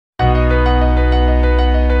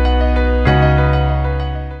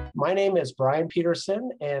My name is Bryan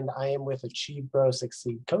Peterson, and I am with Achieve, Grow,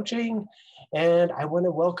 Succeed Coaching. And I want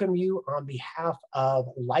to welcome you on behalf of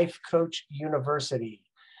Life Coach University,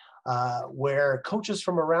 where coaches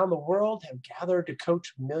from around the world have gathered to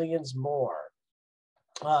coach millions more.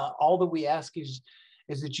 All that we ask is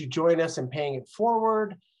that you join us in paying it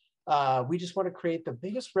forward. We just want to create the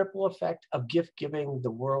biggest ripple effect of gift giving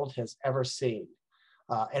the world has ever seen.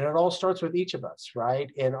 And it all starts with each of us, right,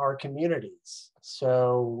 in our communities.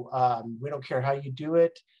 So we don't care how you do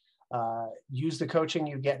it. Use the coaching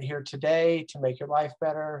you get here today to make your life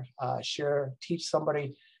better. Teach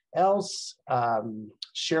somebody else.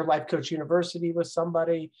 Share Life Coach University with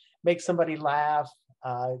somebody. Make somebody laugh.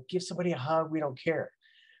 Give somebody a hug. We don't care.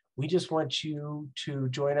 We just want you to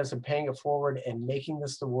join us in paying it forward and making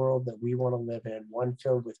this the world that we want to live in, one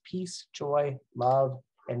filled with peace, joy, love,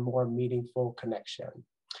 and more meaningful connection.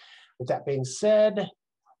 With that being said,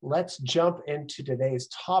 let's jump into today's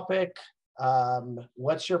topic.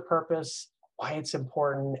 What's your purpose, why it's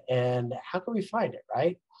important, and how can we find it,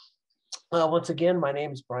 right? Once again, my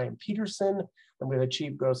name is Bryan Peterson. I'm with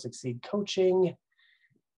Achieve, Grow, Succeed Coaching.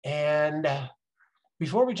 And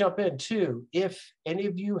before we jump in too, if any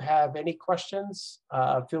of you have any questions,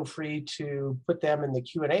 feel free to put them in the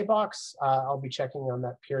Q&A box. I'll be checking on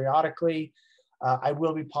that periodically. I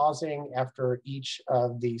will be pausing after each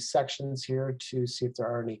of the sections here to see if there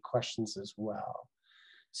are any questions as well.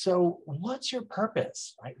 So what's your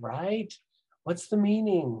purpose, right? What's the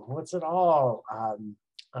meaning? What's it all?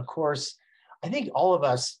 Of course, I think all of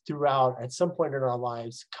us throughout, at some point in our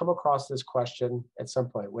lives, come across this question at some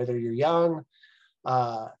point, whether you're young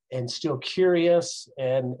and still curious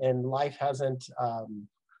and life hasn't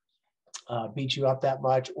beat you up that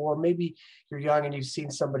much, or maybe you're young and you've seen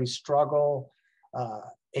somebody struggle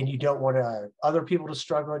and you don't want other people to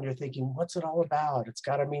struggle, and you're thinking, what's it all about? It's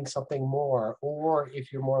got to mean something more. Or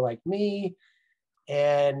if you're more like me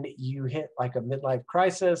and you hit like a midlife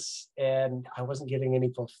crisis and I wasn't getting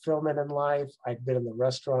any fulfillment in life. I'd been in the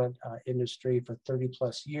restaurant industry for 30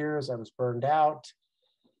 plus years. I was burned out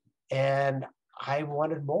and I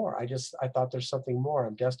wanted more. I thought there's something more.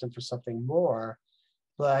 I'm destined for something more,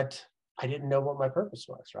 but I didn't know what my purpose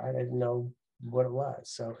was, right? I didn't know what it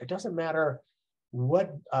was. So it doesn't matter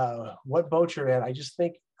what boat you're in. I just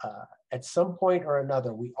think at some point or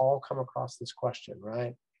another, we all come across this question,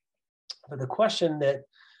 right? But the question that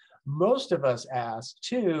most of us ask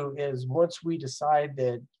too is, once we decide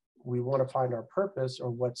that we want to find our purpose or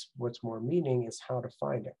what's more meaning, is how to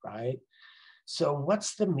find it, right? So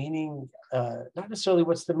what's the meaning, not necessarily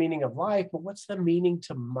what's the meaning of life, but what's the meaning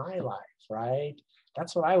to my life, right?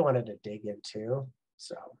 That's what I wanted to dig into.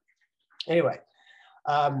 So anyway,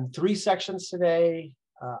 3 sections today.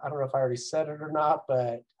 I don't know if I already said it or not,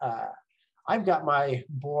 but I've got my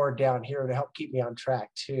board down here to help keep me on track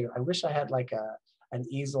too. I wish I had like an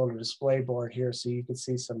easel and a display board here so you could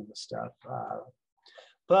see some of the stuff.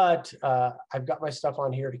 But I've got my stuff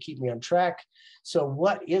on here to keep me on track. So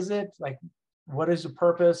what is it? Like, what is the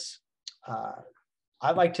purpose?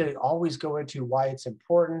 I like to always go into why it's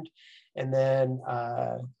important. And then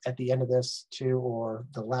at the end of this too, or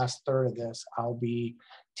the last third of this, I'll be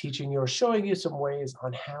teaching you or showing you some ways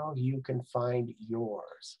on how you can find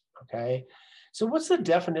yours, okay? So what's the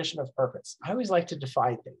definition of purpose? I always like to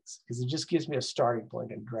define things because it just gives me a starting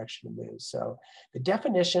point and direction to move. So the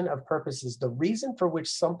definition of purpose is the reason for which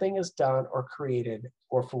something is done or created,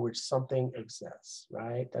 or for which something exists,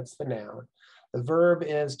 right? That's the noun. The verb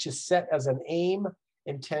is to set as an aim,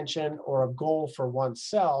 intention, or a goal for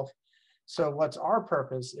oneself. So what's our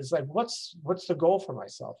purpose is like, what's the goal for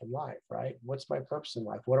myself in life, right? What's my purpose in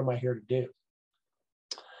life? What am I here to do?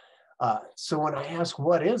 So when I ask,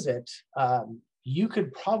 what is it? You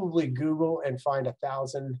could probably Google and find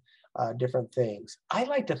 1,000 different things. I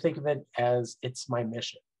like to think of it as it's my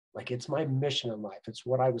mission. Like, it's my mission in life. It's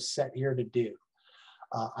what I was set here to do.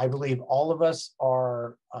 I believe all of us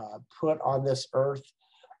are put on this earth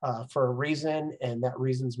for a reason, and that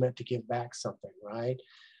reason's meant to give back something, right?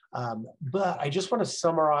 But I just want to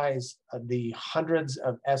summarize the hundreds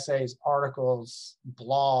of essays, articles,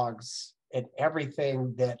 blogs, and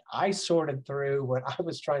everything that I sorted through when I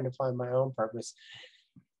was trying to find my own purpose,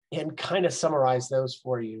 and kind of summarize those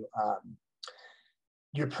for you.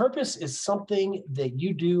 Your purpose is something that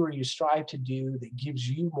you do or you strive to do that gives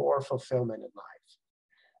you more fulfillment in life.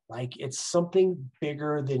 Like, it's something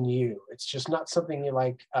bigger than you. It's just not something you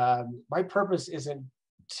like. My purpose isn't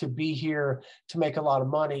to be here to make a lot of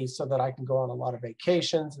money so that I can go on a lot of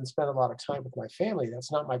vacations and spend a lot of time with my family. That's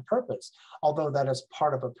not my purpose, although that is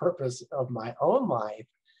part of a purpose of my own life,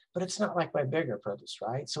 but it's not like my bigger purpose,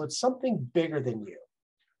 right? So it's something bigger than you.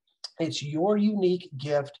 It's your unique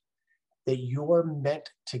gift that you're meant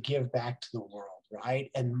to give back to the world,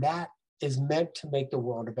 right? And that is meant to make the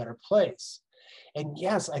world a better place. And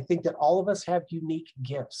yes, I think that all of us have unique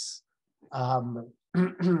gifts. We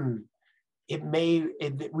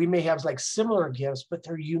may have like similar gifts, but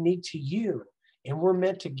they're unique to you, and we're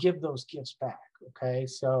meant to give those gifts back. Okay,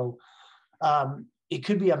 so it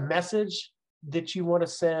could be a message that you want to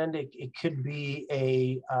send. It could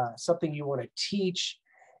be something you want to teach.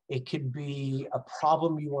 It could be a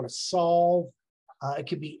problem you want to solve. It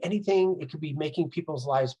could be anything. It could be making people's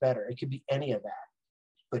lives better. It could be any of that.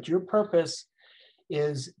 But your purpose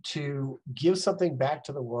is to give something back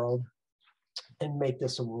to the world and make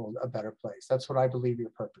this a world a better place. That's what I believe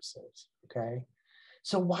your purpose is. Okay.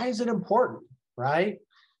 So why is it important, right?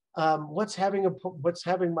 What's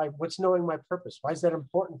knowing my purpose? Why is that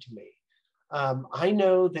important to me? I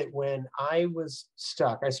know that when I was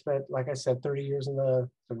stuck, I spent, like I said, 30 years in the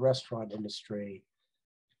restaurant industry.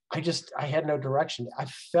 I had no direction. I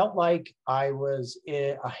felt like I was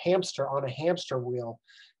a hamster on a hamster wheel,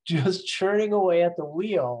 just churning away at the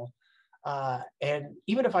wheel. And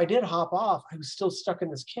even if I did hop off, I was still stuck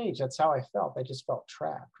in this cage. That's how I felt. I just felt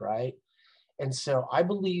trapped, right? And so I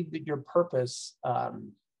believe that your purpose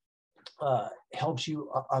helps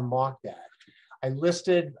you unlock that. I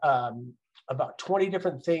listed about 20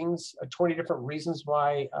 different things, 20 different reasons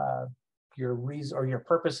why your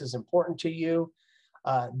purpose is important to you.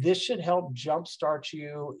 This should help jumpstart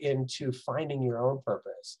you into finding your own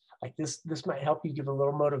purpose. Like this might help you give a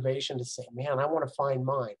little motivation to say, man, I want to find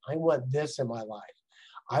mine. I want this in my life.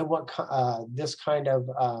 I want this kind of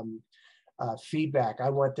feedback. I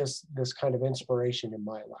want this kind of inspiration in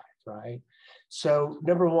my life, right? So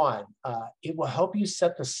number one, it will help you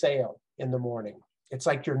set the sail in the morning. It's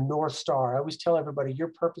like your North Star. I always tell everybody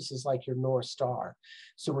your purpose is like your North Star.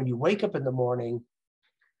 So when you wake up in the morning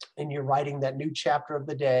and you're writing that new chapter of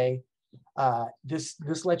the day, this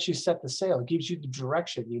lets you set the sail. It gives you the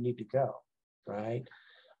direction you need to go, right?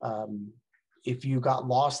 If you got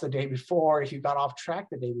lost the day before, if you got off track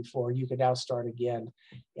the day before, you can now start again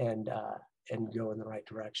and go in the right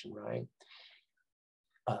direction, right?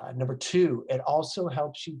 Number two, it also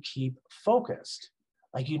helps you keep focused.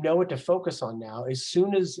 Like you know what to focus on now. As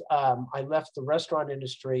soon as I left the restaurant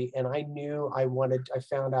industry and I knew I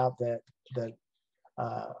found out that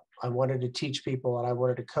I wanted to teach people and I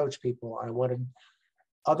wanted to coach people. I wanted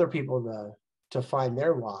other people to find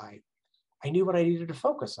their why. I knew what I needed to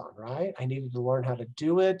focus on, right? I needed to learn how to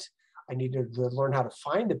do it. I needed to learn how to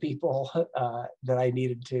find the people that I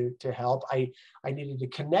needed to help. I needed to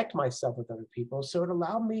connect myself with other people. So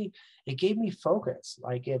it gave me focus.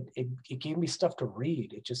 Like it gave me stuff to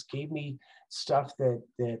read. It just gave me stuff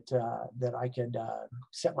that I could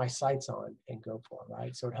set my sights on and go for,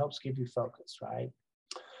 right? So it helps give you focus, right?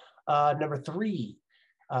 Number three,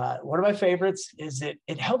 one of my favorites is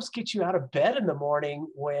it helps get you out of bed in the morning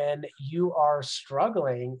when you are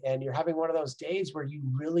struggling and you're having one of those days where you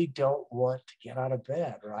really don't want to get out of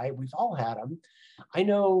bed, right? We've all had them. I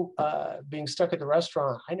know being stuck at the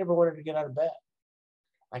restaurant, I never wanted to get out of bed.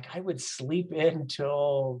 Like I would sleep in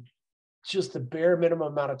until just the bare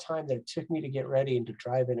minimum amount of time that it took me to get ready and to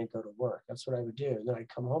drive in and go to work. That's what I would do. And then I'd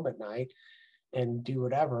come home at night and do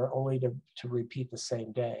whatever, only to repeat the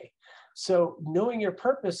same day. So knowing your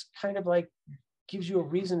purpose kind of like gives you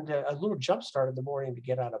a little jump start in the morning to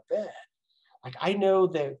get out of bed. Like I know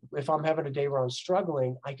that if I'm having a day where I'm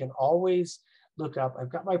struggling, I can always look up,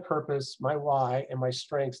 I've got my purpose, my why, and my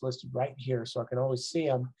strengths listed right here. So I can always see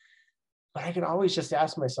them, but I can always just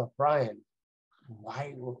ask myself, Bryan,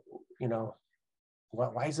 why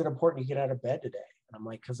is it important to get out of bed today? And I'm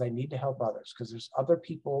like, because I need to help others, because there's other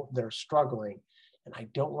people that are struggling and I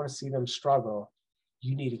don't want to see them struggle.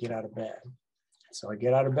 You need to get out of bed. So I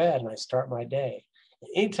get out of bed and I start my day. And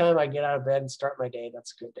anytime I get out of bed and start my day,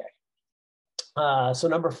 that's a good day. So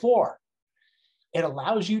number four, it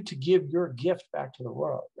allows you to give your gift back to the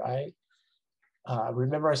world, right?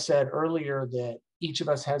 Remember I said earlier that each of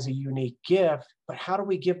us has a unique gift, but how do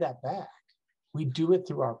we give that back? We do it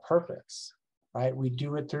through our purpose, right? We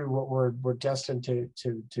do it through what we're destined to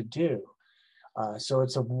do. So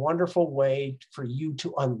it's a wonderful way for you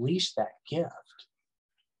to unleash that gift.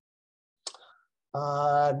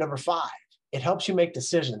 Number five, it helps you make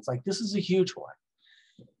decisions. Like this is a huge one.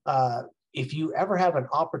 If you ever have an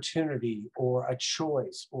opportunity or a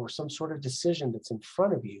choice or some sort of decision that's in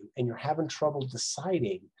front of you and you're having trouble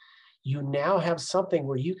deciding, you now have something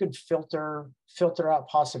where you can filter out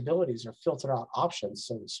possibilities or filter out options,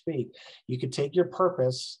 so to speak. You could take your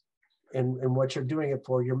purpose and what you're doing it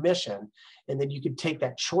for, your mission, and then you could take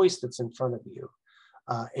that choice that's in front of you.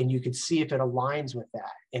 And you can see if it aligns with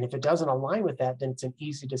that. And if it doesn't align with that, then it's an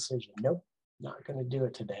easy decision. Nope, not going to do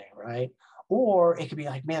it today, right? Or it could be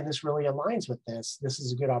like, man, this really aligns with this. This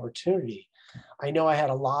is a good opportunity. I know I had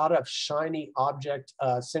a lot of shiny object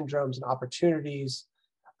syndromes and opportunities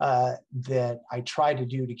that I tried to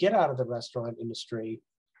do to get out of the restaurant industry.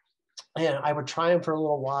 And I would try them for a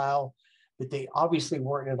little while, but they obviously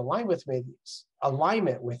weren't in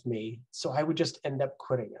alignment with me. So I would just end up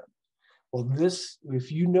quitting them. Well,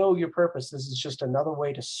 if you know your purpose, this is just another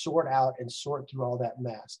way to sort out and sort through all that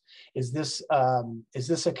mess. Is this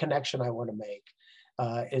a connection I want to make?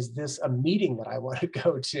 Is this a meeting that I want to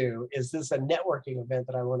go to? Is this a networking event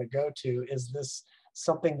that I want to go to? Is this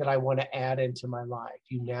something that I want to add into my life?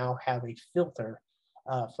 You now have a filter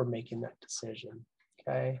for making that decision,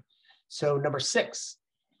 okay? So number 6,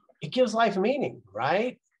 it gives life meaning,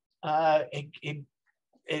 right?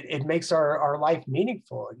 It makes our life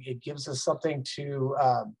meaningful. It gives us something to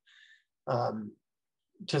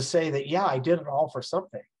say that, yeah, I did it all for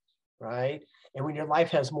something, right? And when your life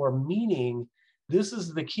has more meaning, this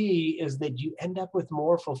is the key, is that you end up with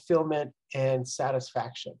more fulfillment and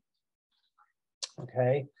satisfaction,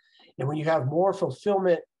 okay? And when you have more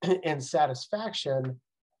fulfillment and satisfaction,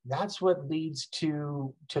 that's what leads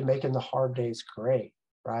to making the hard days great,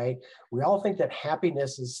 right? We all think that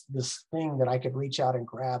happiness is this thing that I could reach out and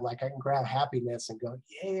grab. Like I can grab happiness and go,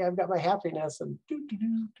 yay, I've got my happiness, and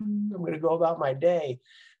I'm going to go about my day.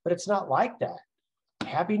 But it's not like that.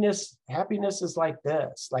 Happiness is like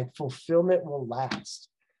this. Like fulfillment will last.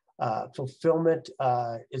 Fulfillment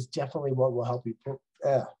is definitely what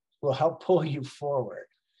will help pull you forward.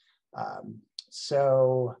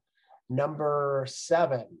 So number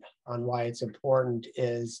 7 on why it's important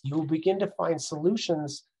is you'll begin to find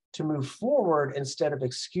solutions to move forward instead of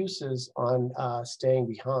excuses on staying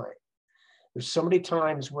behind. There's so many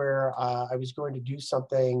times where I was going to do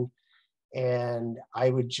something and I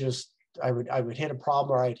would hit a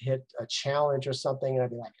problem, or I'd hit a challenge or something, and I'd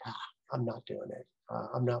be like, I'm not doing it.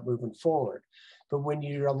 I'm not moving forward. But when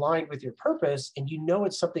you're aligned with your purpose and you know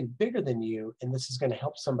it's something bigger than you, and this is going to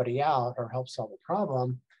help somebody out or help solve a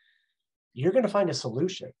problem, you're going to find a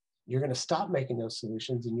solution. You're going to stop making those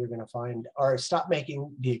solutions, and you're going to stop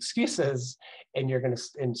making the excuses, and you're going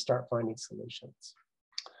to start finding solutions.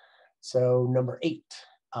 So number 8,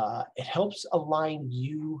 it helps align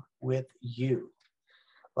you with you.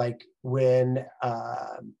 Like it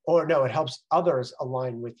helps others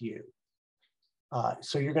align with you.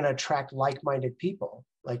 So you're going to attract like-minded people.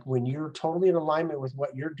 Like when you're totally in alignment with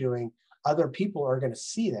what you're doing, other people are going to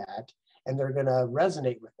see that, and they're going to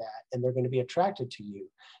resonate with that, and they're going to be attracted to you.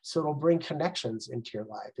 So it'll bring connections into your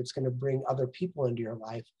life. It's going to bring other people into your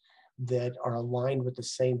life that are aligned with the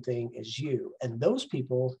same thing as you. And those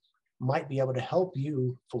people might be able to help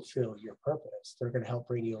you fulfill your purpose. They're going to help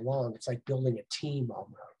bring you along. It's like building a team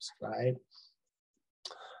almost, right?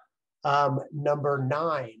 Number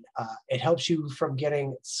 9, it helps you from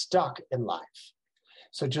getting stuck in life.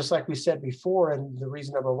 So just like we said before, and the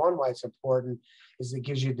reason number 1 why it's important is it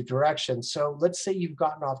gives you the direction. So let's say you've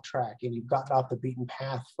gotten off track and you've gotten off the beaten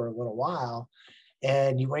path for a little while,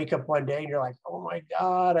 and you wake up one day and you're like, oh my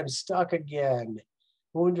God, I'm stuck again.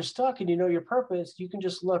 Well, when you're stuck and you know your purpose, you can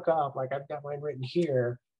just look up, like I've got mine written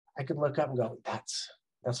here. I can look up and go, that's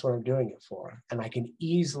what I'm doing it for. And I can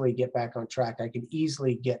easily get back on track. I can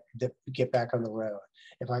easily get back on the road.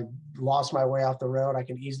 If I lost my way off the road, I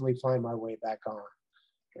can easily find my way back on,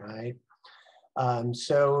 right?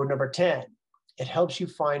 So number 10, it helps you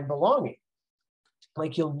find belonging.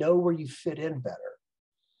 Like you'll know where you fit in better.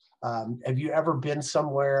 Have you ever been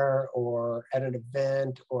somewhere or at an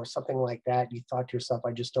event or something like that, you thought to yourself,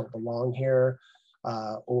 I just don't belong here?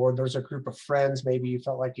 Or there's a group of friends, maybe you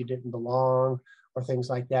felt like you didn't belong, or things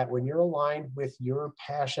like that. When you're aligned with your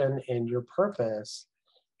passion and your purpose,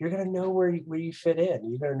 you're going to know where you fit in.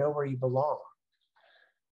 You're going to know where you belong.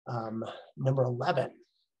 Number 11,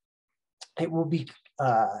 it will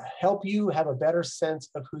help you have a better sense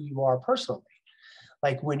of who you are personally.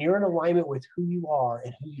 Like when you're in alignment with who you are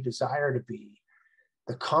and who you desire to be,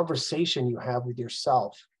 the conversation you have with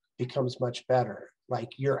yourself becomes much better. Like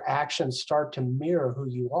your actions start to mirror who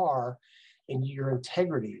you are and your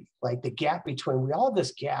integrity. Like the gap between, we all have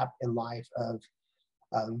this gap in life of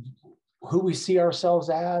who we see ourselves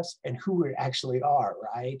as and who we actually are,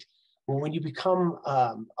 right? Well, when you become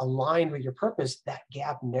aligned with your purpose, that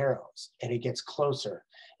gap narrows and it gets closer.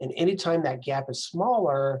 And anytime that gap is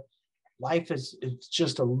smaller, life it's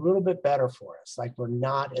just a little bit better for us. Like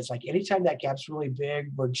it's like anytime that gap's really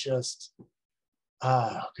big, we're just,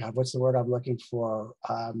 God, what's the word I'm looking for?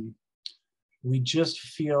 We just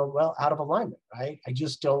feel, out of alignment, right? I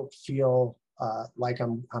just don't feel like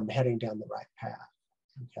I'm heading down the right path.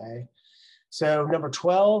 Okay. So number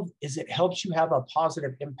 12 is it helps you have a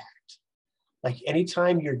positive impact. Like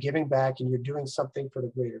anytime you're giving back and you're doing something for the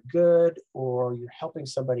greater good, or you're helping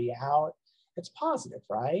somebody out, it's positive,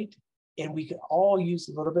 right? And we can all use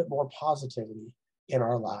a little bit more positivity in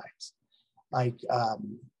our lives. Like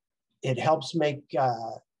it helps make,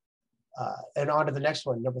 and on to the next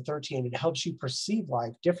one, number 13, it helps you perceive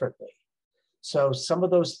life differently. So some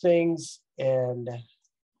of those things, and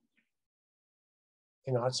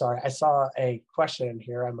sorry, I saw a question in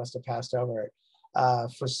here. I must have passed over it.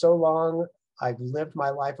 For so long, I've lived my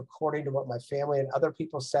life according to what my family and other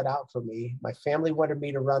people set out for me. My family wanted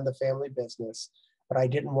me to run the family business, but I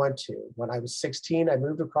didn't want to. When I was 16, I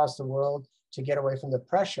moved across the world to get away from the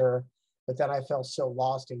pressure, but then I felt so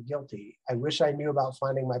lost and guilty. I wish I knew about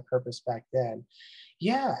finding my purpose back then.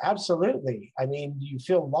 Yeah, absolutely. I mean, you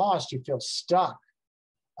feel lost, you feel stuck.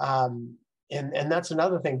 And that's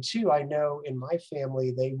another thing too. I know in my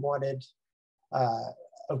family, they wanted,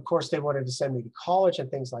 of course, they wanted to send me to college and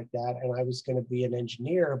things like that. And I was going to be an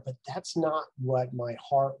engineer, but that's not what my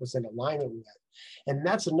heart was in alignment with. And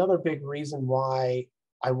that's another big reason why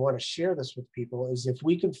I want to share this with people is if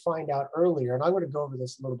we can find out earlier, and I'm going to go over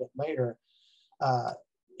this a little bit later,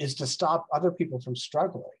 is to stop other people from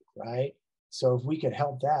struggling, right? So if we could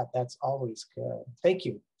help that, that's always good. Thank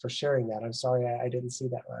you for sharing that. I'm sorry I didn't see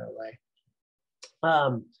that right away.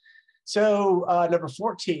 So number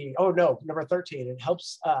 14, number 13, it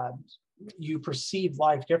helps you perceive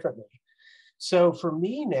life differently. So for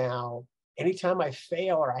me now, anytime I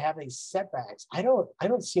fail or I have any setbacks, I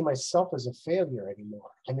don't see myself as a failure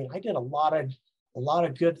anymore. I mean, I did a lot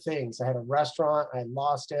of good things. I had a restaurant, I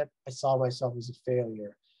lost it. I saw myself as a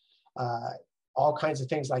failure. All kinds of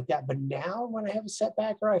things like that. But now when I have a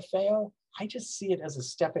setback or I fail, I just see it as a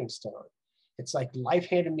stepping stone. It's like life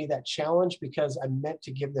handed me that challenge because I'm meant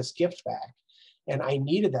to give this gift back. And I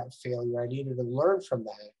needed that failure. I needed to learn from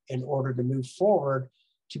that in order to move forward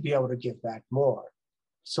to be able to give back more.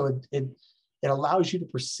 So it allows you to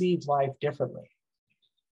perceive life differently.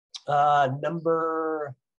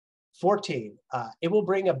 Number 14, it will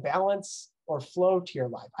bring a balance or flow to your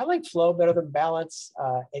life. I like flow better than balance.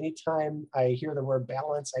 Anytime I hear the word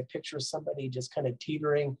balance, I picture somebody just kind of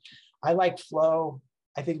teetering. I like flow.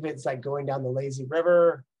 I think of it as like going down the lazy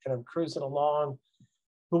river and I'm cruising along.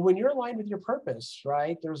 But when you're aligned with your purpose,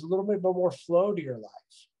 right, there's a little bit more flow to your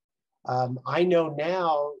life. I know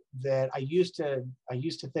now that I used to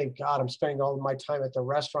think, God, I'm spending all of my time at the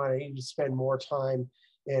restaurant. I need to spend more time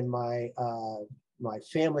in my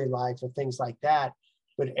family life and things like that.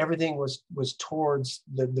 But everything was towards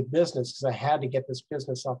the business because I had to get this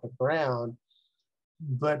business off the ground.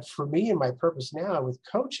 But for me and my purpose now with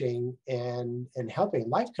coaching and helping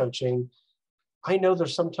life coaching, I know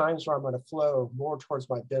there's some times where I'm going to flow more towards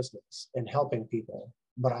my business and helping people.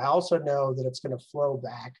 But I also know that it's going to flow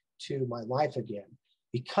back to my life again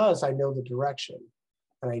because I know the direction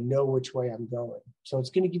and I know which way I'm going. So it's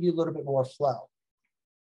going to give you a little bit more flow.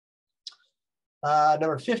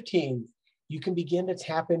 Number 15, you can begin to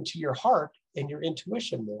tap into your heart and your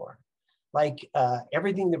intuition more. Like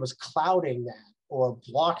everything that was clouding that or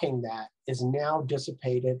blocking that is now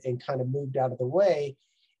dissipated and kind of moved out of the way.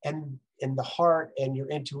 And the heart and your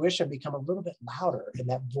intuition become a little bit louder and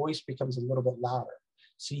that voice becomes a little bit louder.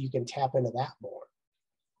 So you can tap into that more.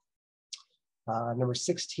 Number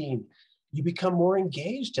 16, you become more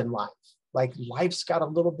engaged in life. Like life's got a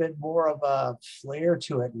little bit more of a flair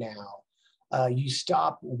to it now. You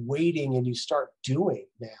stop waiting and you start doing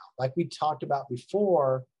now. Like we talked about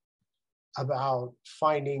before about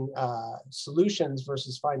finding solutions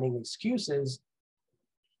versus finding excuses.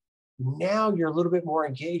 Now you're a little bit more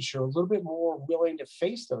engaged. You're a little bit more willing to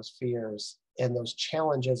face those fears and those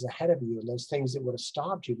challenges ahead of you and those things that would have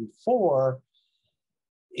stopped you before.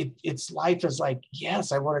 It's life is like,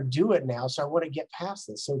 yes, I want to do it now. So I want to get past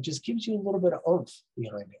this. So it just gives you a little bit of oomph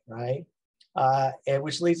behind it, right? And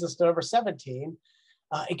which leads us to number 17.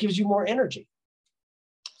 It gives you more energy.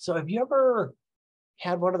 So have you ever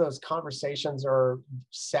had one of those conversations or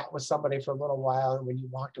sat with somebody for a little while and when you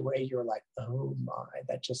walked away, you were like, oh my,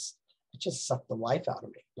 that just sucked the life out of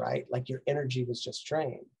me, right? Like your energy was just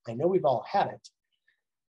drained. I know we've all had it,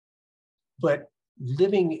 but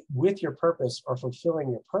living with your purpose or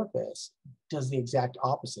fulfilling your purpose does the exact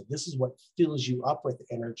opposite. This is what fills you up with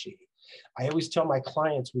energy. I always tell my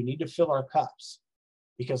clients, we need to fill our cups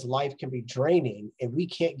because life can be draining and we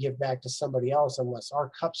can't give back to somebody else unless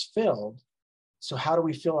our cup's filled. So how do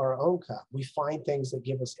we fill our own cup? We find things that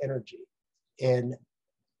give us energy, and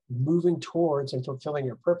moving towards and fulfilling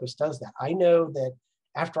your purpose does that. I know that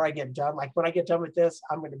after I get done, like when I get done with this,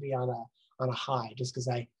 I'm going to be on on a high just because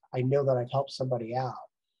I know that I've helped somebody out.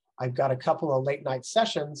 I've got a couple of late night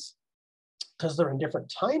sessions because they're in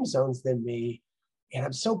different time zones than me. And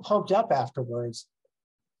I'm so pumped up afterwards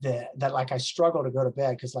that like I struggle to go to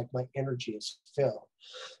bed because like my energy is filled.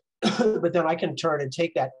 But then I can turn and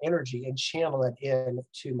take that energy and channel it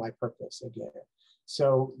into my purpose again.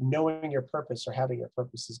 So knowing your purpose or having your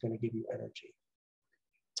purpose is going to give you energy.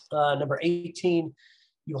 Number 18,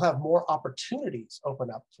 you'll have more opportunities open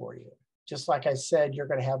up for you. Just like I said, you're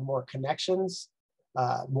going to have more connections.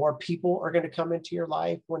 More people are going to come into your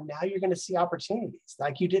life. Well, now you're going to see opportunities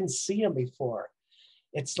like you didn't see them before.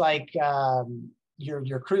 It's like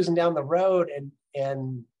you're cruising down the road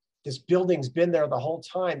and this building's been there the whole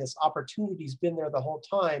time. This opportunity's been there the whole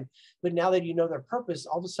time. But now that you know their purpose,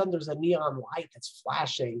 all of a sudden there's a neon light that's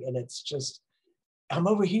flashing and it's just, I'm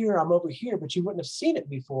over here, but you wouldn't have seen it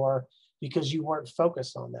before because you weren't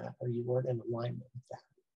focused on that or you weren't in alignment with that.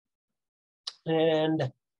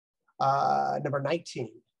 And number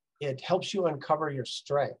 19, it helps you uncover your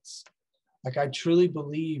strengths. Like I truly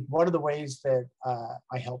believe one of the ways that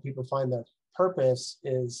I help people find their purpose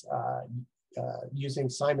is using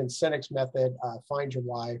Simon Sinek's method, Find Your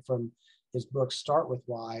Why, from his book, Start With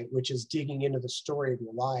Why, which is digging into the story of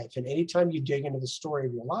your life. And anytime you dig into the story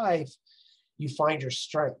of your life, you find your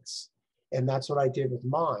strengths. And that's what I did with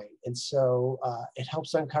mine. And so it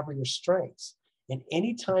helps uncover your strengths. And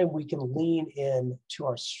anytime we can lean in to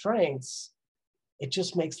our strengths, it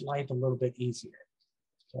just makes life a little bit easier,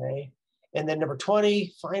 okay? And then number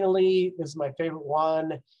 20, finally, this is my favorite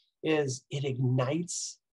one, is it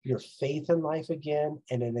ignites your faith in life again,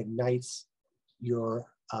 and it ignites your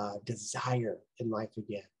desire in life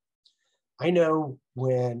again. I know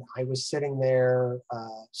when I was sitting there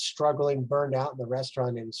struggling, burned out in the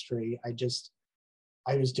restaurant industry,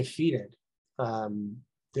 I was defeated.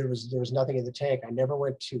 There was nothing in the tank. I never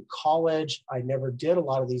went to college. I never did a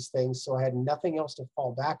lot of these things. So I had nothing else to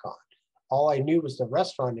fall back on. All I knew was the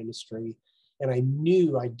restaurant industry. And I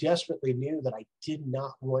desperately knew that I did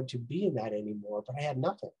not want to be in that anymore, but I had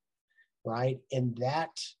nothing, right? And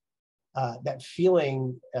that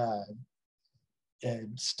feeling,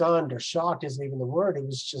 stunned or shocked isn't even the word. It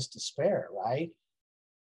was just despair, right?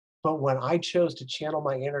 But when I chose to channel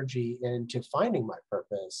my energy into finding my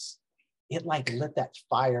purpose, it like lit that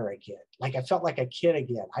fire again. Like I felt like a kid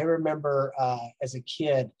again. I remember as a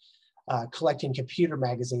kid collecting computer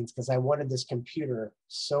magazines because I wanted this computer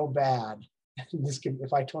so bad.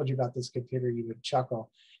 If I told you about this computer, you would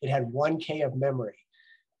chuckle. It had 1K of memory.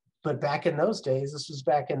 But back in those days, this was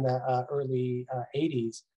back in the early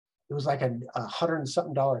 80s, it was like a $100 and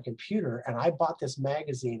something computer. And I bought this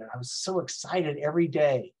magazine and I was so excited every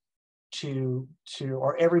day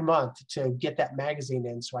or every month to get that magazine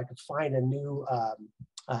in so I could find a new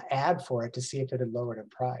ad for it to see if it had lowered in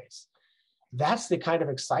price. That's the kind of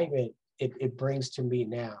excitement it brings to me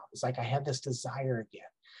now. It's like I have this desire again.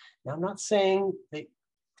 Now, I'm not saying that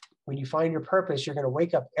when you find your purpose, you're going to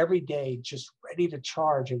wake up every day just ready to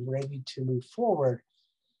charge and ready to move forward.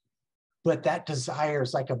 But that desire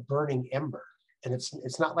is like a burning ember. And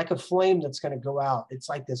it's not like a flame that's going to go out. It's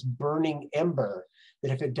like this burning ember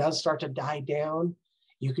that if it does start to die down,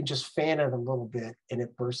 you can just fan it a little bit and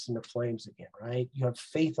it bursts into flames again, right? You have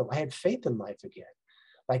faith. I had faith in life again.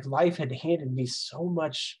 Like life had handed me so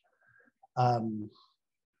much,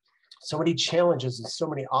 so many challenges and so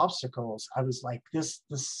many obstacles. I was like, this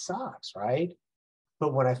sucks, right?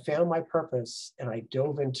 But when I found my purpose and I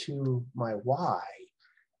dove into my why,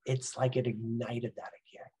 it's like it ignited that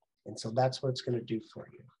again. And so that's what it's going to do for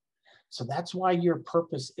you. So that's why your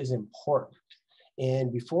purpose is important.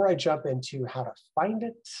 And before I jump into how to find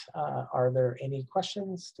it, are there any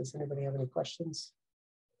questions? Does anybody have any questions?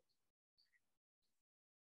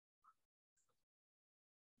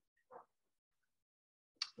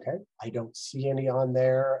 Okay, I don't see any on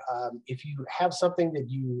there. If you have something that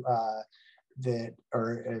you,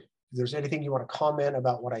 if there's anything you want to comment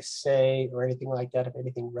about what I say or anything like that, if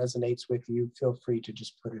anything resonates with you, feel free to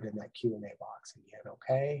just put it in that Q&A box again,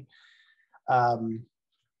 okay?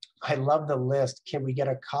 I love the list. Can we get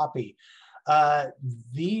a copy?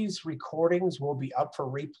 These recordings will be up for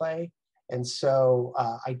replay. And so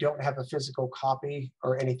I don't have a physical copy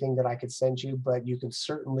or anything that I could send you, but you can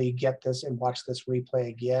certainly get this and watch this replay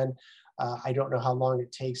again. I don't know how long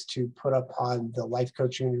it takes to put up on the Life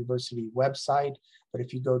Coach University website, but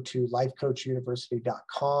if you go to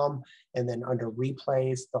lifecoachuniversity.com and then under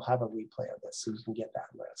replays, they'll have a replay of this so you can get that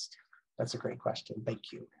list. That's a great question.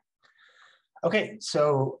 Thank you. Okay,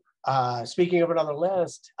 so speaking of another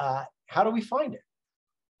list, how do we find it?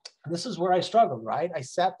 And this is where I struggled, right? I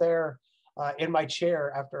sat there in my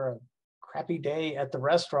chair after a crappy day at the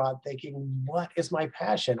restaurant thinking, what is my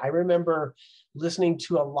passion? I remember listening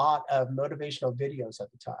to a lot of motivational videos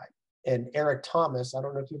at the time. And Eric Thomas, I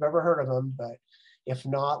don't know if you've ever heard of him, but if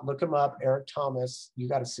not, look him up. Eric Thomas, you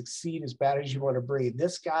got to succeed as bad as you want to breathe.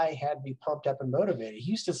 This guy had me pumped up and motivated.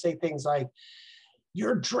 He used to say things like,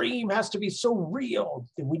 your dream has to be so real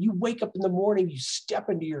that when you wake up in the morning, you step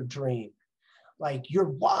into your dream. Like your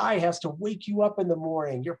why has to wake you up in the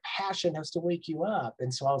morning. Your passion has to wake you up.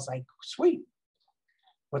 And so I was like, sweet.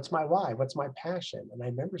 What's my why? What's my passion? And I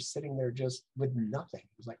remember sitting there just with nothing.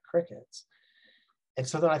 It was like crickets. And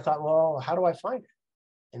so then I thought, well, how do I find it?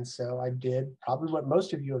 And so I did probably what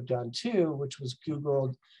most of you have done too, which was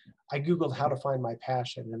I Googled how to find my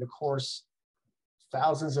passion. And of course,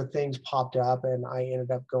 thousands of things popped up and I ended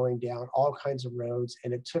up going down all kinds of roads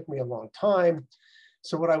and it took me a long time.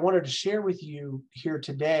 So what I wanted to share with you here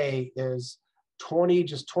today is 20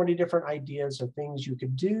 different ideas or things you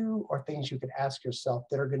could do or things you could ask yourself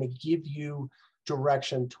that are going to give you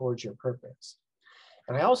direction towards your purpose.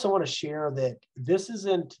 And I also want to share that this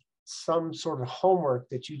isn't some sort of homework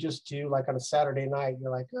that you just do like on a Saturday night. You're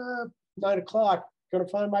like, 9 o'clock, going to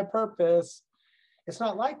find my purpose. It's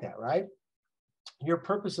not like that, right? Your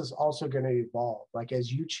purpose is also going to evolve. Like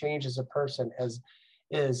as you change as a person, as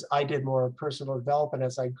I did more personal development,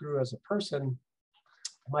 as I grew as a person,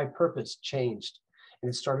 my purpose changed and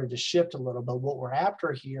it started to shift a little. But what we're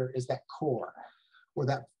after here is that core or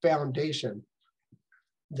that foundation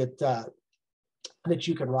that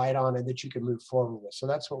you can ride on and that you can move forward with. So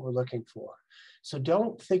that's what we're looking for. So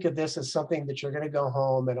don't think of this as something that you're going to go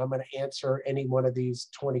home and I'm going to answer any one of these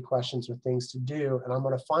 20 questions or things to do. And I'm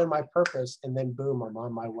going to find my purpose and then boom, I'm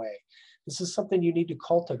on my way. This is something you need to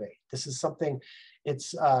cultivate. This is something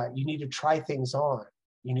you need to try things on.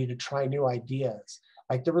 You need to try new ideas.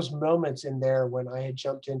 Like there was moments in there when I had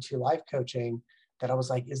jumped into life coaching that I was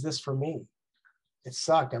like, is this for me? It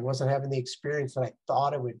sucked. I wasn't having the experience that I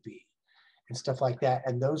thought it would be. And stuff like that.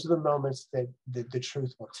 And those are the moments that the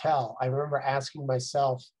truth will tell. I remember asking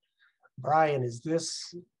myself, Bryan, is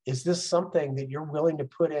this something that you're willing to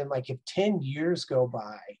put in? Like if 10 years go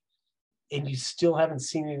by and you still haven't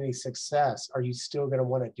seen any success, are you still going to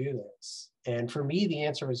want to do this? And for me, the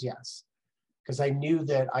answer was yes, because I knew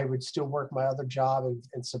that I would still work my other job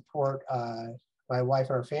and support my wife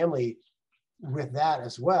and our family with that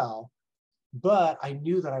as well. But I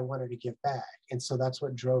knew that I wanted to give back. And so that's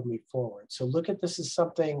what drove me forward. So look at this as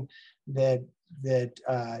something that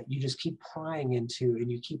you just keep prying into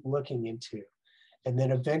and you keep looking into. And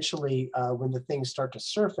then eventually when the things start to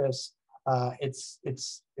surface, it's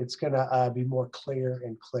going to be more clear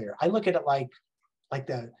and clear. I look at it like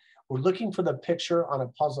we're looking for the picture on a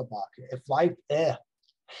puzzle box.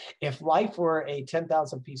 If life were a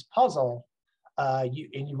 10,000 piece puzzle,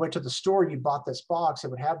 you went to the store, you bought this box, it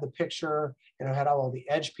would have the picture and it had all the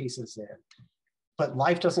edge pieces in. But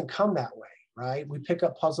life doesn't come that way, right? We pick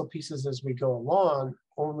up puzzle pieces as we go along,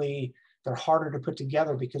 only they're harder to put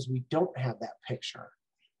together because we don't have that picture,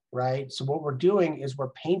 right? So what we're doing is we're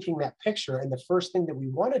painting that picture. And the first thing that we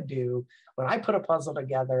want to do when I put a puzzle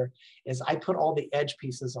together is I put all the edge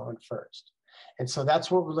pieces on first. And so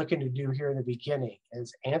that's what we're looking to do here in the beginning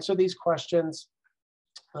is answer these questions,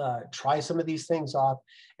 try some of these things off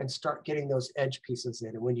and start getting those edge pieces in.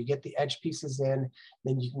 And when you get the edge pieces in,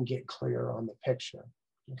 then you can get clear on the picture.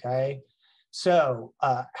 Okay. So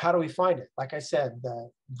how do we find it? Like I said,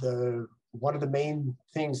 one of the main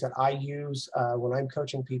things that I use when I'm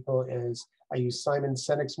coaching people is I use Simon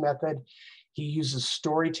Sinek's method. He uses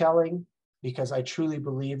storytelling because I truly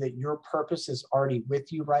believe that your purpose is already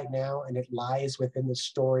with you right now and it lies within the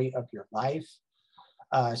story of your life.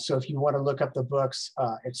 So if you want to look up the books,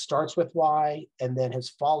 it starts with why, and then his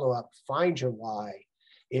follow-up, find your why.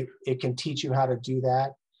 It can teach you how to do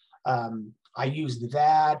that. I used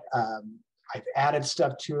that. I've added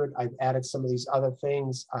stuff to it. I've added some of these other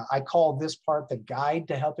things. I call this part the guide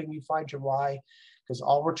to helping you find your why, because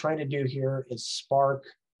all we're trying to do here is spark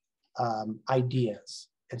ideas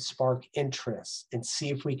and spark interest and see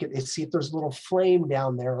if there's a little flame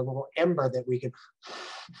down there, a little ember that we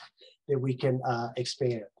can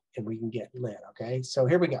expand and we can get lit. Okay, so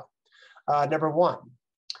here we go. Number one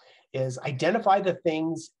is identify the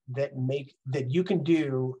things that you can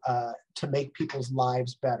do to make people's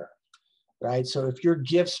lives better, right? So if your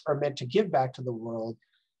gifts are meant to give back to the world,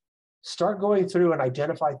 start going through and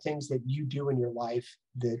identify things that you do in your life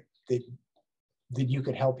that you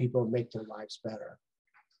could help people make their lives better.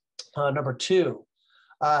 Number two,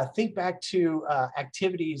 think back to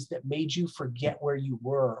activities that made you forget where you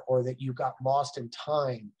were, or that you got lost in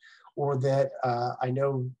time, or that I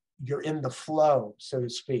know you're in the flow, so to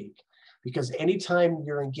speak. because anytime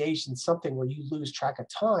you're engaged in something where you lose track of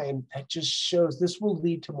time, that just shows this will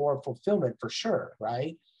lead to more fulfillment for sure,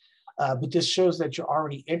 right? But this shows that you're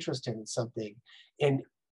already interested in something. And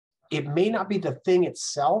it may not be the thing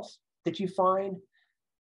itself that you find,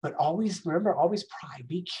 but always remember, always pry,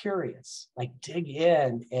 be curious, like dig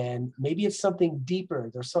in, and maybe it's something deeper.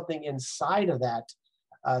 There's something inside of that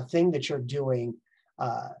thing that you're doing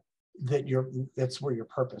that's where your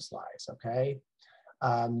purpose lies, okay?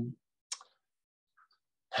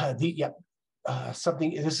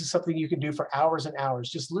 This is something you can do for hours and hours.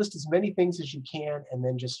 Just list as many things as you can and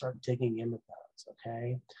then just start digging into those,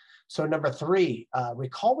 okay? So number 3,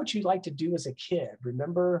 recall what you like to do as a kid.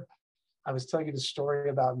 Remember, I was telling you the story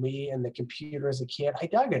about me and the computer as a kid. I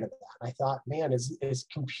dug into that. I thought, man, is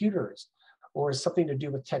computers or is something to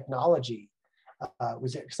do with technology?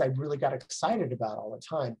 Was it because I really got excited about it all the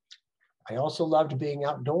time. I also loved being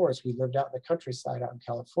outdoors. We lived out in the countryside out in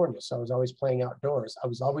California, so I was always playing outdoors. I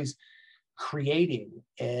was always creating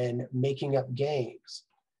and making up games.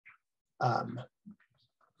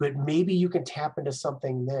 But maybe you can tap into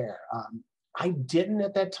something there. I didn't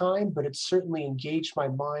at that time, but it certainly engaged my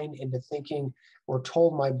mind into thinking, or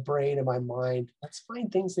told my brain and my mind, let's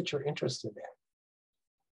find things that you're interested in.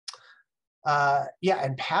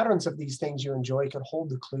 And patterns of these things you enjoy can hold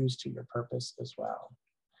the clues to your purpose as well.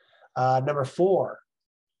 Number 4,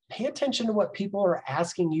 pay attention to what people are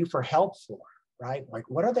asking you for help for, right? Like,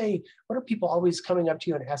 what are people always coming up to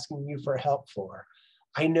you and asking you for help for?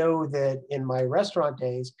 I know that in my restaurant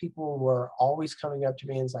days, people were always coming up to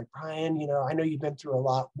me and it's like, Bryan, I know you've been through a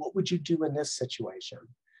lot. What would you do in this situation?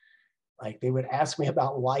 Like, they would ask me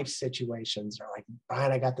about life situations, or like,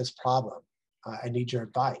 Bryan, I got this problem. I need your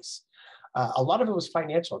advice. A lot of it was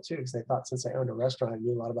financial too, because they thought since I owned a restaurant, I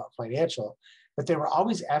knew a lot about financial, but they were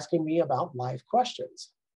always asking me about life questions.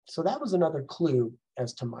 So that was another clue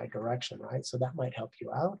as to my direction, right? So that might help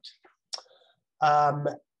you out.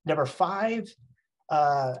 Number 5,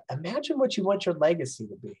 imagine what you want your legacy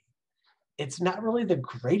to be. It's not really the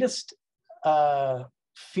greatest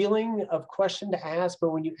feeling of question to ask,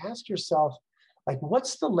 but when you ask yourself, like,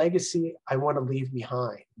 what's the legacy I want to leave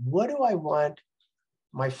behind? What do I want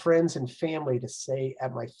my friends and family to say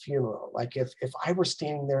at my funeral? Like, if I were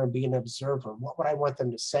standing there and being an observer, what would I want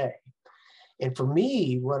them to say? And for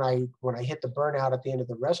me, when I hit the burnout at the end of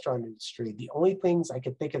the restaurant industry, the only things I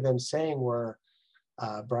could think of them saying were,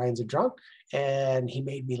 Bryan's a drunk and he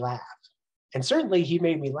made me laugh. And certainly he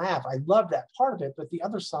made me laugh. I loved that part of it, but the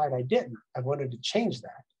other side I didn't. I wanted to change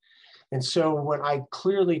that. And so when I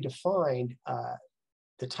clearly defined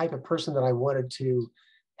the type of person that I wanted to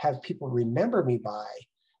have people remember me by,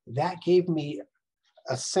 that gave me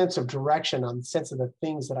a sense of direction, on the sense of the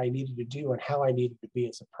things that I needed to do and how I needed to be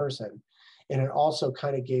as a person. And it also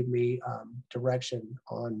kind of gave me direction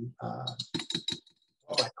on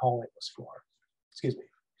what my calling was for. Excuse me.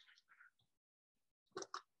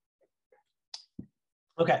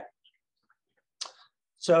 Okay.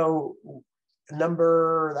 So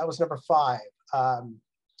that was number 5.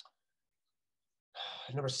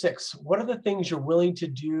 Number 6, what are the things you're willing to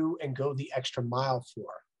do and go the extra mile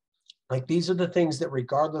for? Like, these are the things that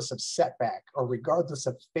regardless of setback or regardless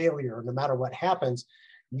of failure, no matter what happens,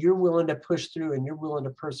 you're willing to push through and you're willing to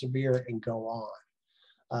persevere and go on.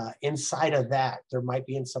 Inside of that, there might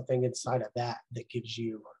be something inside of that that gives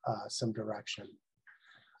you some direction.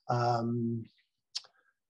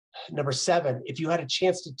 Number 7, if you had a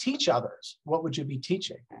chance to teach others, what would you be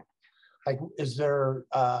teaching? Like, is there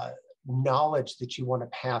knowledge that you want to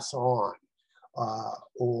pass on?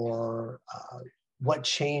 Or what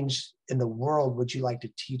change in the world would you like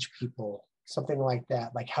to teach people? Something like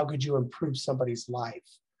that. Like, how could you improve somebody's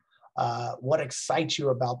life? What excites you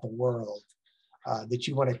about the world that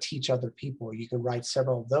you want to teach other people? You can write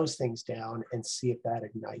several of those things down and see if that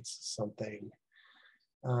ignites something.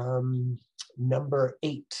 Number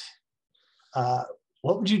 8,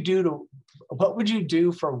 what would you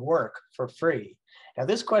do for work for free? Now,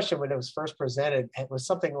 this question, when it was first presented, it was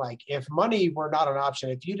something like, if money were not an option,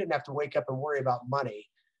 if you didn't have to wake up and worry about money,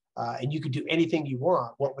 and you could do anything you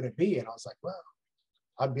want, what would it be? And I was like, well,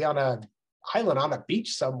 I'd be on an island on a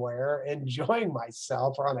beach somewhere enjoying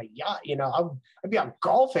myself, or on a yacht. I'd be out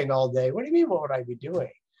golfing all day. What do you mean, what would I be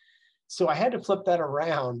doing? So I had to flip that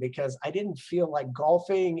around, because I didn't feel like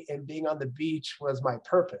golfing and being on the beach was my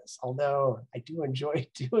purpose, although I do enjoy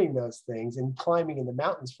doing those things and climbing in the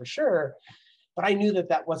mountains for sure. But I knew that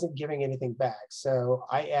that wasn't giving anything back. So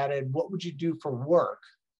I added, what would you do for work?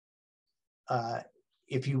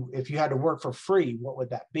 If you had to work for free, what would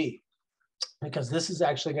that be? Because this is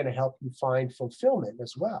actually going to help you find fulfillment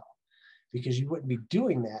as well, because you wouldn't be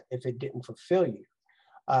doing that if it didn't fulfill you.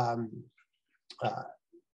 Um, uh,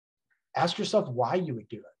 ask yourself why you would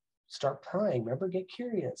do it. Start prying. Remember, get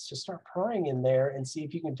curious. Just start prying in there and see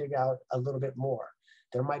if you can dig out a little bit more.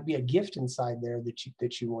 There might be a gift inside there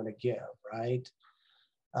that you want to give, right?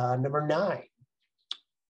 Number 9,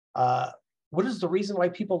 what is the reason why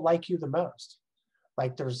people like you the most?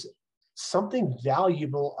 Like there's something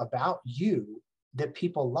valuable about you that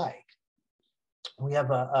people like. We have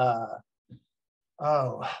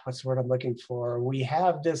what's the word I'm looking for? We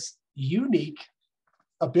have this unique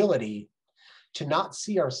ability to not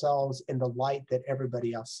see ourselves in the light that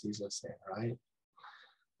everybody else sees us in, right?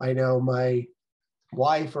 I know my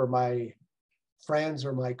wife or my friends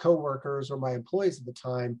or my coworkers or my employees at the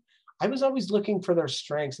time, I was always looking for their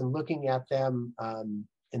strengths and looking at them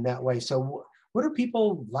in that way. So what do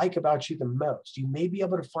people like about you the most? You may be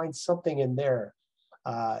able to find something in there,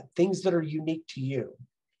 things that are unique to you,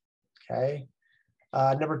 okay?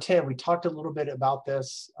 Number 10, we talked a little bit about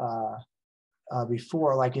this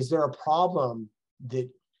before, like, is there a problem that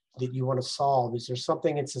you want to solve? Is there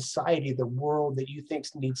something in society, the world, that you think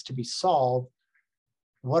needs to be solved?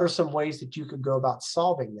 What are some ways that you could go about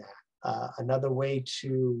solving that? Another way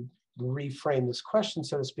to reframe this question,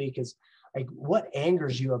 so to speak, is like, what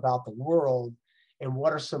angers you about the world, and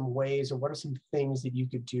what are some ways, or what are some things that you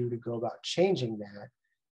could do to go about changing that?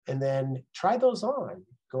 And then try those on.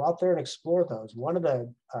 Go out there and explore those. One of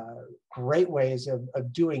the great ways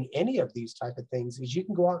of doing any of these type of things is you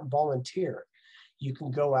can go out and volunteer. You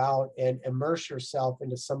can go out and immerse yourself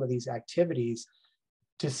into some of these activities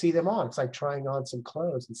to see them on. It's like trying on some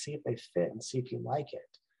clothes and see if they fit and see if you like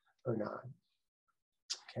it or not.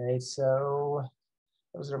 Okay, so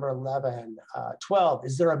that was number 11. 12,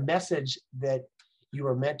 is there a message that you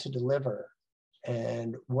were meant to deliver?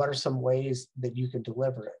 And what are some ways that you can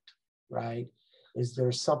deliver it, right? Is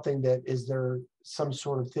there some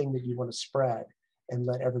sort of thing that you want to spread and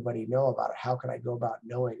let everybody know about it? How can I go about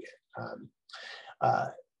knowing it?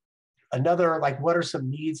 Another, like, what are some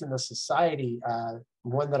needs in the society?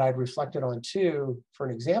 One that I'd reflected on too, for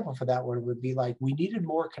an example for that one, would be like, we needed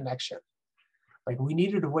more connection. Like, we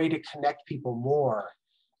needed a way to connect people more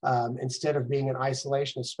instead of being in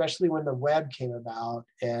isolation, especially when the web came about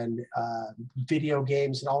and video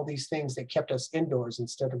games and all these things that kept us indoors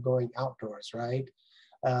instead of going outdoors, right?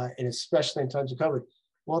 And especially in times of COVID.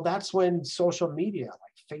 Well, that's when social media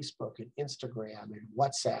like Facebook and Instagram and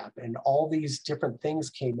WhatsApp and all these different things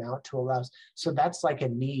came out to allow us. So that's like a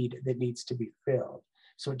need that needs to be filled.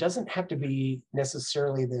 So it doesn't have to be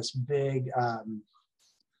necessarily this big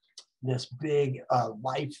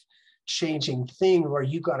life-changing thing where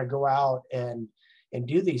you got to go out and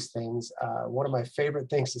do these things. One of my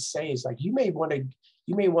favorite things to say is, like, you may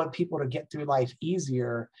want people to get through life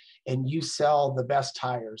easier, and you sell the best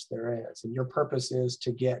tires there is, and your purpose is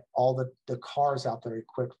to get all the cars out there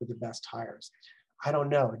equipped with the best tires. I don't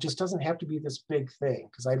know. It just doesn't have to be this big thing,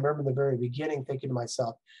 because I remember in the very beginning thinking to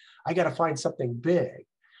myself, I got to find something big.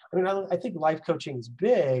 I mean, I think life coaching is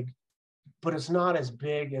big, but it's not as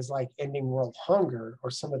big as like ending world hunger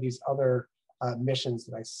or some of these other missions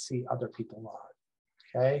that I see other people on.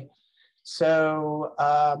 Okay, so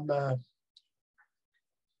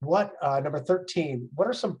number 13, what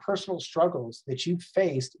are some personal struggles that you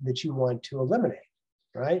faced that you want to eliminate,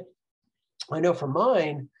 right? I know for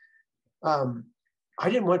mine, I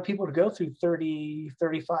didn't want people to go through 30,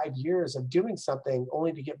 35 years of doing something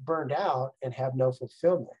only to get burned out and have no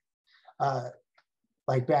fulfillment.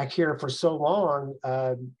 Like back here for so long,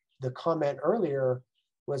 the comment earlier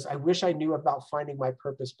was, I wish I knew about finding my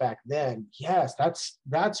purpose back then. Yes, that's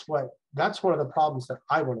one of the problems that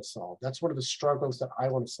I want to solve. That's one of the struggles that I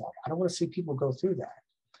want to solve. I don't want to see people go through that.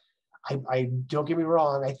 I don't get me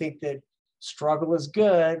wrong. I think that struggle is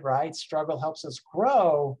good, right? Struggle helps us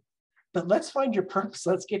grow, but let's find your purpose.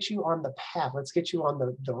 Let's get you on the path. Let's get you on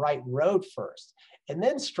the right road first, and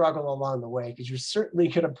then struggle along the way, because you're certainly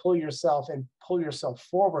going to pull yourself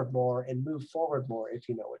forward more and move forward more if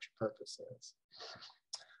you know what your purpose is.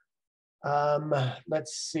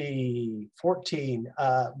 Let's see, 14.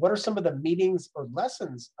 What are some of the meanings or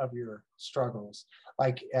lessons of your struggles?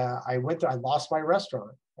 Like I lost my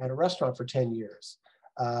restaurant. I had a restaurant for 10 years.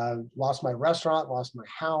 Lost my restaurant, lost my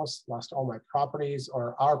house, lost all my properties,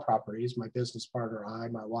 or our properties, my business partner,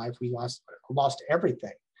 my wife, we lost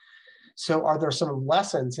everything. So are there some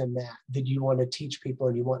lessons in that you want to teach people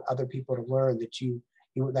and you want other people to learn,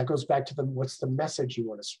 that goes back to what's the message you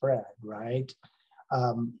want to spread, right?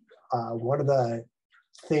 One of the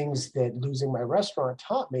things that losing my restaurant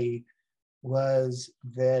taught me was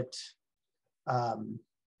that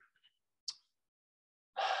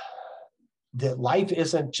that life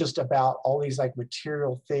isn't just about all these like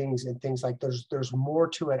material things and things like there's more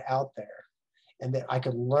to it out there, and that I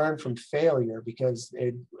could learn from failure because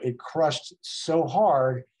it crushed so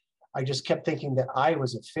hard. I just kept thinking that I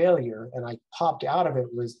was a failure, and I popped out of it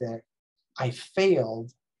was that I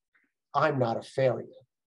failed. I'm not a failure.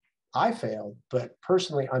 I failed, but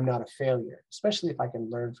personally, I'm not a failure, especially if I can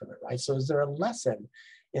learn from it, right? So is there a lesson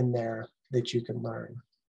in there that you can learn?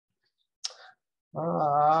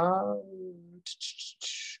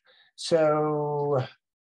 So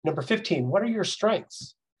number 15, what are your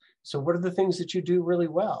strengths? So what are the things that you do really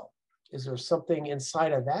well? Is there something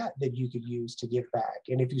inside of that that you could use to give back?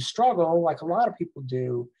 And if you struggle, like a lot of people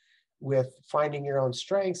do, with finding your own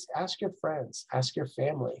strengths, ask your friends, ask your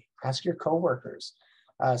family, ask your coworkers.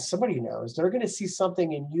 Somebody knows. They're going to see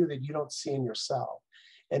something in you that you don't see in yourself.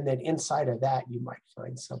 And then inside of that, you might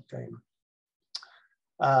find something.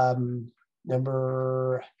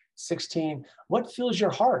 Number 16, what fills your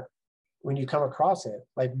heart when you come across it?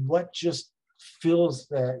 Like what just fills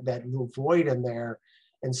that little void in there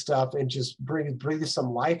and stuff, and just breathes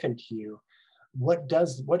some life into you? What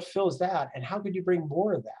fills that? And how could you bring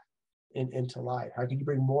more of that into life? How can you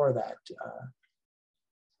bring more of that?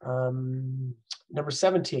 Number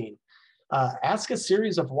 17, ask a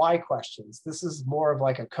series of why questions. This is more of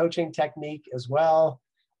like a coaching technique as well.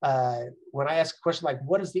 When I ask a question like,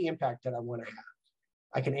 what is the impact that I want to have?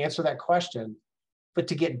 I can answer that question, but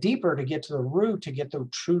to get deeper, to get to the root, to get the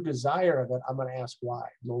true desire of it, I'm going to ask why.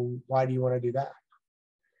 Well, why do you want to do that?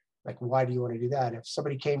 Like, why do you want to do that? If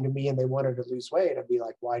somebody came to me and they wanted to lose weight, I'd be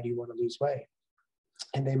like, why do you want to lose weight?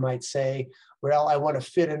 And they might say, well, I want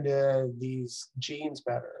to fit into these jeans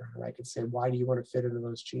better. And I could say, why do you want to fit into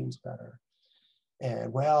those jeans better?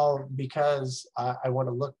 And well, because I want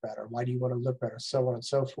to look better. Why do you want to look better? So on and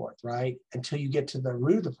so forth, right? Until you get to the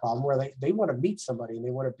root of the problem where they want to meet somebody and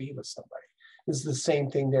they want to be with somebody. This is the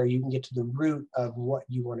same thing there. You can get to the root of what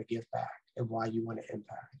you want to give back and why you want to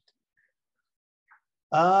impact.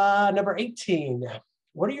 Number 18,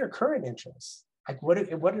 what are your current interests? Like what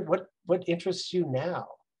interests you now?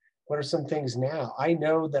 What are some things now? I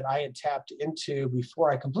know that I had tapped into,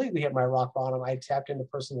 before I completely hit my rock bottom, I tapped into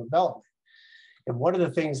personal development. And one of the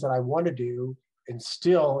things that I want to do, and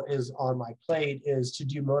still is on my plate, is to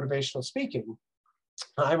do motivational speaking.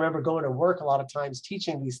 I remember going to work a lot of times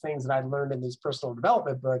teaching these things that I learned in these personal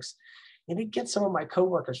development books, and it gets some of my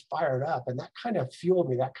coworkers fired up. And that kind of fueled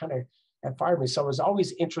me, that fired me. So I was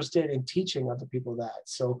always interested in teaching other people that.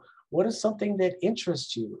 So what is something that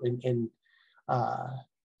interests you?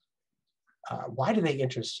 Why do they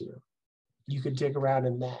interest you? You could dig around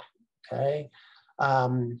in that, okay?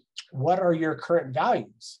 What are your current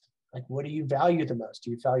values? Like, what do you value the most?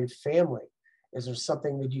 Do you value family? Is there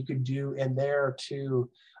something that you could do in there to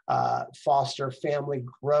foster family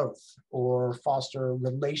growth or foster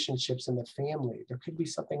relationships in the family? There could be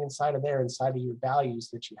something inside of there, inside of your values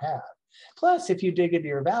that you have. Plus, if you dig into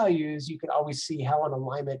your values, you can always see how in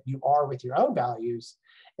alignment you are with your own values,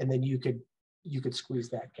 and then you could squeeze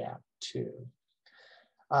that gap too.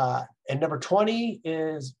 And number 20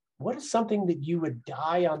 is, what is something that you would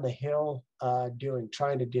die on the hill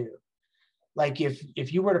trying to do? Like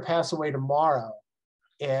if you were to pass away tomorrow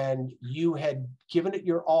and you had given it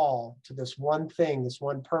your all to this one thing, this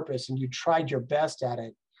one purpose, and you tried your best at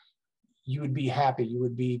it, you would be happy. You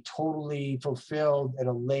would be totally fulfilled and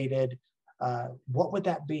elated. What would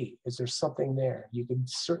that be? Is there something there? You can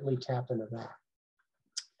certainly tap into that.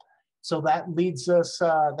 So that leads us,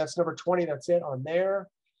 that's number 20. That's it on there.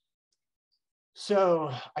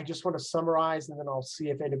 So I just want to summarize, and then I'll see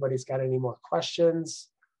if anybody's got any more questions.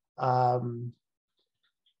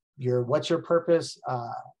 What's your purpose?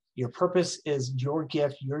 Your purpose is your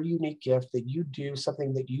gift, your unique gift that you do,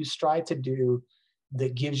 something that you strive to do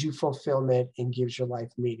that gives you fulfillment and gives your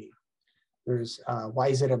life meaning. Why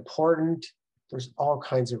is it important? There's all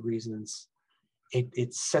kinds of reasons.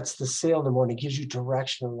 It sets the sail in the morning, gives you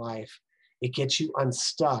direction in life. It gets you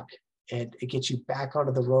unstuck, and it gets you back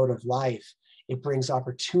onto the road of life. It brings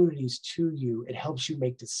opportunities to you. It helps you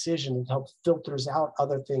make decisions. It helps filters out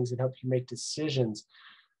other things. It helps you make decisions.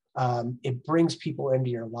 It brings people into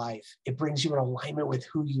your life. It brings you in alignment with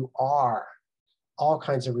who you are. All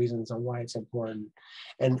kinds of reasons on why it's important.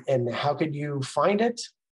 And how could you find it?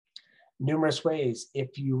 Numerous ways.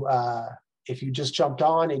 If you just jumped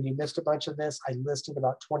on and you missed a bunch of this, I listed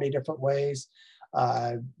about 20 different ways.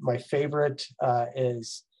 My favorite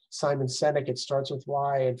is Simon Sinek. It starts with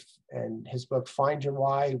why, and his book, Find Your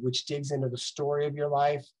Why, which digs into the story of your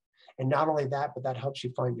life. And not only that, but that helps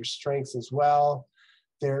you find your strengths as well.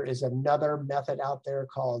 There is another method out there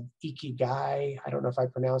called Ikigai. I don't know if I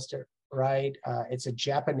pronounced it right. It's a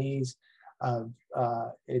Japanese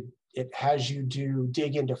It has you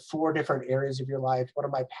dig into 4 different areas of your life. What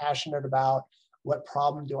am I passionate about? What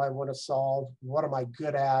problem do I want to solve? What am I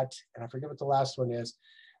good at? And I forget what the last one is,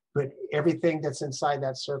 but everything that's inside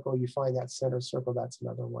that circle, you find that center circle, that's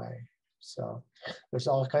another way. So there's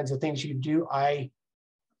all kinds of things you do. I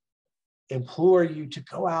implore you to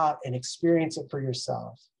go out and experience it for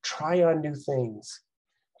yourself. Try on new things.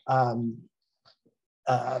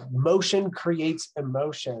 Motion creates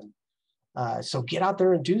emotion. So get out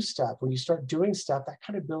there and do stuff. When you start doing stuff, that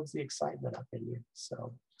kind of builds the excitement up in you.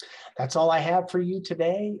 So that's all I have for you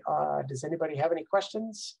today. Does anybody have any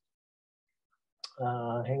questions?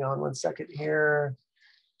 Hang on one second here.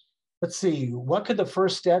 Let's see. What could the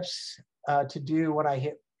first steps to do when I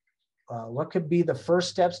hit? What could be the first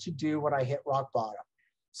steps to do when I hit rock bottom?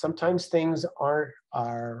 Sometimes things are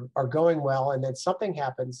going well, and then something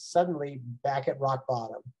happens suddenly back at rock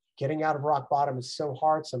bottom. Getting out of rock bottom is so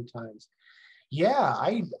hard sometimes. Yeah,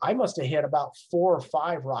 I must have hit about 4 or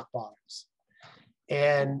 5 rock bottoms.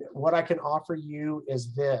 And what I can offer you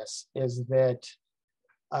is this, is that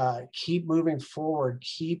keep moving forward,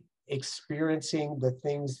 keep experiencing the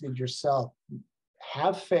things that yourself.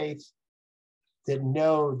 Have faith that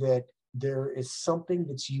know that there is something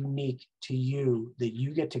that's unique to you that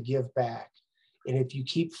you get to give back. And if you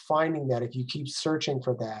keep finding that, if you keep searching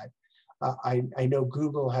for that, I know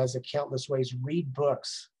Google has countless ways. Read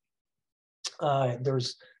books.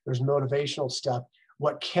 There's motivational stuff.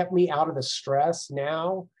 What kept me out of the stress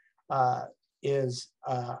now is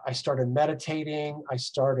I started meditating. I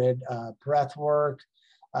started breath work.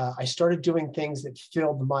 I started doing things that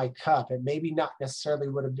filled my cup. And maybe not necessarily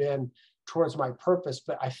would have been towards my purpose,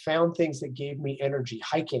 but I found things that gave me energy.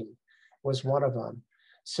 Hiking was one of them.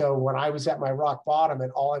 So when I was at my rock bottom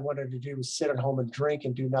and all I wanted to do was sit at home and drink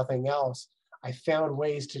and do nothing else, I found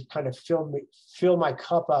ways to kind of fill my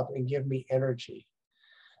cup up and give me energy.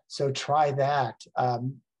 So try that,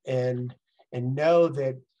 and know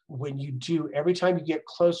that when you do, every time you get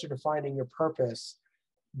closer to finding your purpose,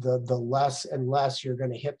 the less and less you're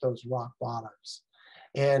going to hit those rock bottoms.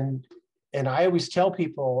 And I always tell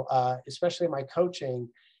people, especially in my coaching,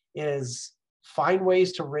 is find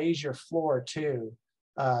ways to raise your floor too.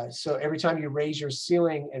 So every time you raise your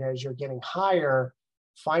ceiling, and as you're getting higher,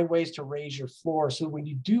 find ways to raise your floor. So when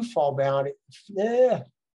you do fall down,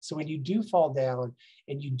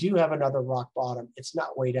 and you do have another rock bottom, it's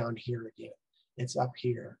not way down here again. It's up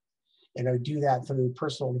here. And I do that through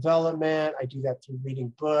personal development. I do that through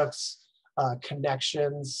reading books,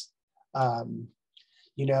 connections. Go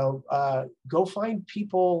find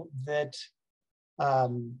people that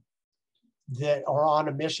that are on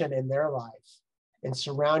a mission in their life and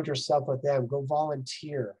surround yourself with them. Go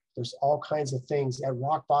volunteer. There's all kinds of things at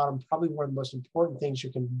rock bottom. Probably one of the most important things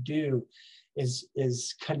you can do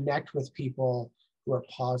is connect with people who are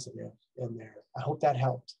positive in there. I hope that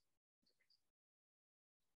helped.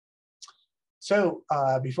 So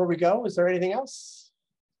before we go, is there anything else?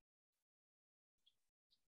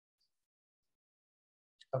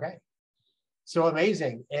 Okay, so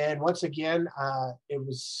amazing. And once again, it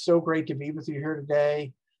was so great to be with you here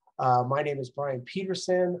today. My name is Bryan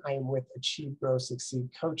Peterson. I am with Achieve, Grow, Succeed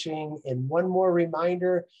Coaching. And one more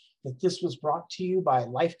reminder that this was brought to you by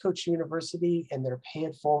Life Coach University and their Pay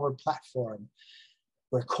It Forward platform,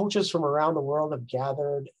 where coaches from around the world have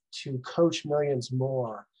gathered to coach millions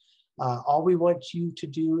more. All we want you to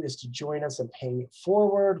do is to join us in paying it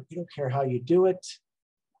forward. We don't care how you do it.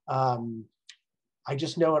 I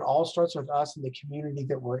just know it all starts with us and the community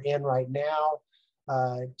that we're in right now.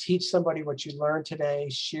 Teach somebody what you learned today.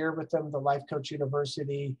 Share with them the Life Coach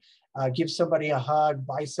University. Give somebody a hug.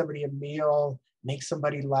 Buy somebody a meal. Make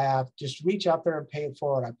somebody laugh. Just reach out there and pay it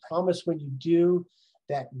forward. I promise when you do,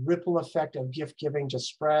 that ripple effect of gift giving just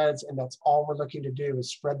spreads, and that's all we're looking to do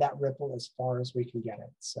is spread that ripple as far as we can get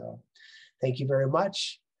it. So thank you very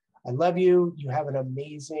much. I love you. You have an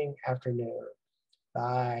amazing afternoon.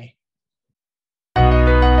 Bye.